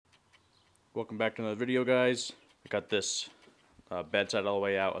Welcome back to another video, guys. I got this bedside all the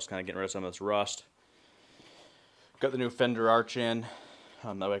way out. I was kind of getting rid of some of this rust. Got the new fender arch in.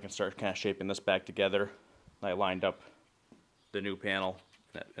 That way I can start kind of shaping this back together. I lined up the new panel,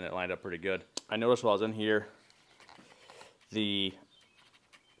 and it lined up pretty good. I noticed while I was in here, the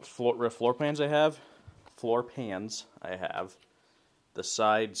floor pans I have, the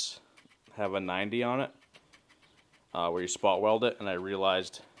sides have a 90 on it, where you spot weld it, and I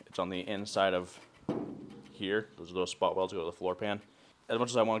realized it's on the inside of here. Those are those spot welds that go to the floor pan. As much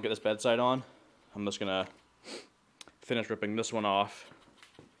as I want to get this bedside on, I'm just going to finish ripping this one off,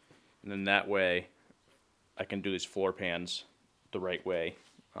 and then that way I can do these floor pans the right way,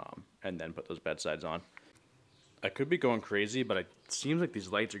 and then put those bedsides on. I could be going crazy, but it seems like these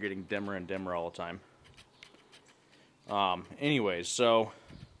lights are getting dimmer and dimmer all the time. Anyways, so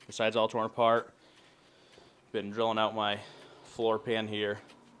the side's all torn apart. Been drilling out my floor pan here.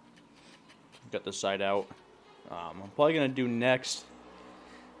 Got this side out. I'm probably gonna do next,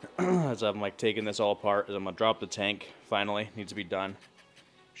 as I'm like taking this all apart, is I'm gonna drop the tank. Finally, needs to be done.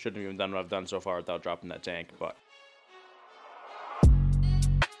 Shouldn't have even done what I've done so far without dropping that tank, but.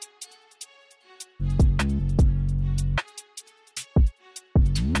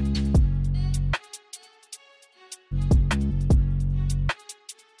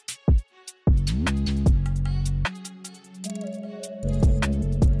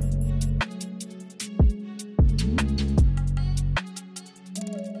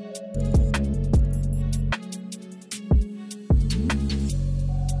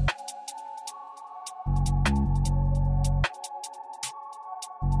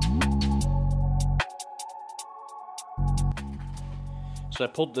 So I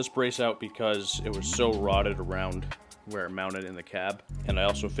pulled this brace out because it was so rotted around where it mounted in the cab, and I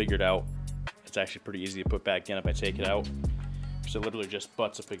also figured out it's actually pretty easy to put back in if I take it out, because it literally just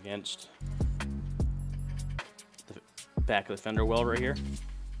butts up against the back of the fender well right here.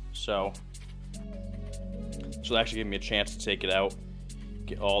 So it actually gave me a chance to take it out,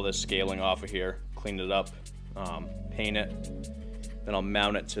 get all this scaling off of here, clean it up, paint it, then I'll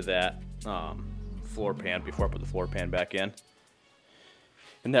mount it to that floor pan before I put the floor pan back in.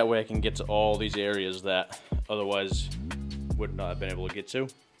 And that way I can get to all these areas that otherwise would not have been able to get to.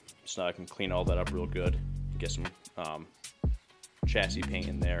 So now I can clean all that up real good, get some chassis paint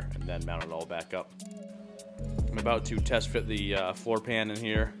in there, and then mount it all back up. I'm about to test fit the floor pan in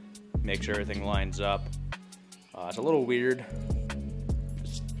here, make sure everything lines up. It's a little weird,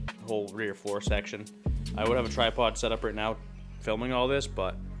 this whole rear floor section. I would have a tripod set up right now filming all this,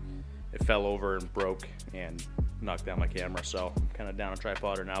 but it fell over and broke and knocked down my camera, so I'm kind of down a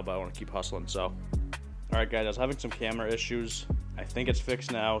tripod now, but I want to keep hustling. So alright guys, I was having some camera issues. I think it's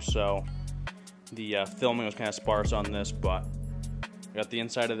fixed now, so the filming was kind of sparse on this, but I got the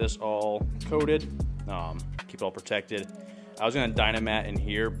inside of this all coated, keep it all protected. I was going to dynamat in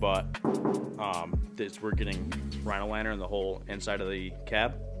here, but we're getting rhino liner in the whole inside of the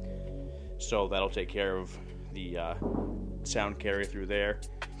cab, so that'll take care of the sound carry through there.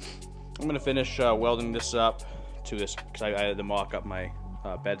 I'm going to finish welding this up to this, because I had to mock up my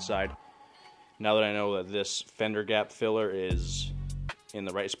bedside. Now that I know that this fender gap filler is in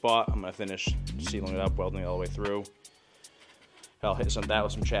the right spot, I'm going to finish sealing it up, welding it all the way through. I'll hit that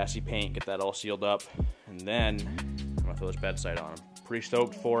with some chassis paint, get that all sealed up, and then I'm going to throw this bedside on. I'm pretty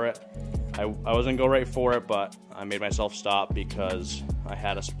stoked for it. I wasn't going to go right for it, but I made myself stop because I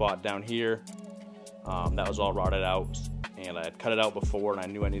had a spot down here that was all rotted out, and I had cut it out before, and I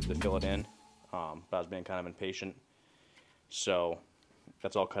knew I needed to fill it in. But I was being kind of impatient, so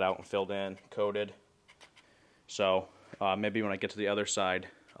that's all cut out and filled in, coated. So maybe when I get to the other side,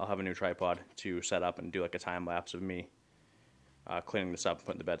 I'll have a new tripod to set up and do like a time lapse of me cleaning this up and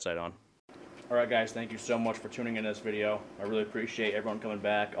putting the bedside on. Alright guys, thank you so much for tuning in this video. I really appreciate everyone coming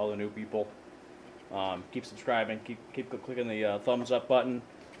back, all the new people. Keep subscribing, keep clicking the thumbs up button.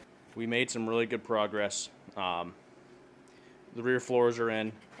 We made some really good progress. The rear floors are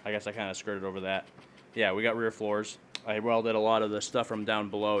in. I guess I kind of skirted over that. Yeah, we got rear floors. I welded a lot of the stuff from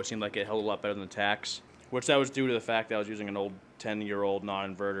down below. It seemed like it held a lot better than the tacks, which that was due to the fact that I was using an old 10-year-old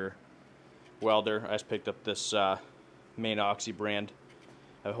non-inverter welder. I just picked up this Main Oxy brand.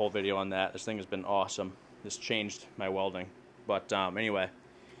 I have a whole video on that. This thing has been awesome. This changed my welding. But anyway,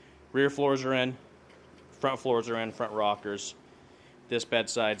 rear floors are in, front floors are in, front rockers. This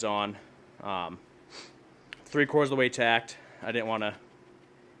bedside's on. 3/4 of the way tacked. I didn't want to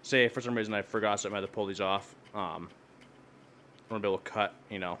say for some reason I forgot something, I had to pull these off. I want to be able to cut,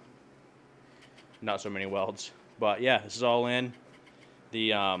 you know, not so many welds. But yeah, this is all in.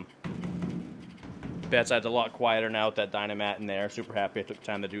 The bedside's a lot quieter now with that Dynamat in there. Super happy I took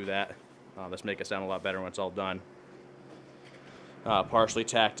time to do that. This make it sound a lot better when it's all done. Partially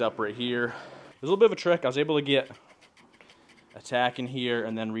tacked up right here. There's a little bit of a trick. I was able to get a tack in here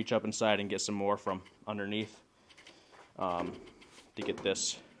and then reach up inside and get some more from underneath to get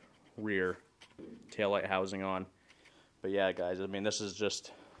this rear taillight housing on. But yeah, guys, I mean, this is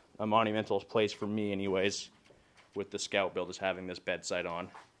just a monumental place for me anyways, with the Scout build, is having this bedside on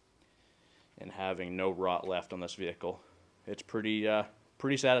and having no rot left on this vehicle. It's pretty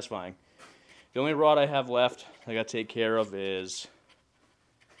satisfying. The only rot I have left I gotta take care of is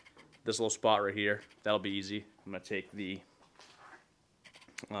this little spot right here. That'll be easy. I'm gonna take the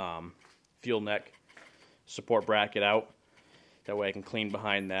fuel neck support bracket out. That way I can clean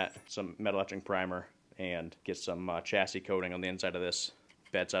behind that some metal etching primer and get some chassis coating on the inside of this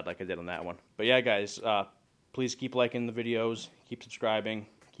bedside like I did on that one. But yeah, guys, please keep liking the videos, keep subscribing,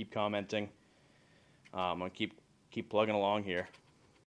 keep commenting. I'm gonna keep plugging along here.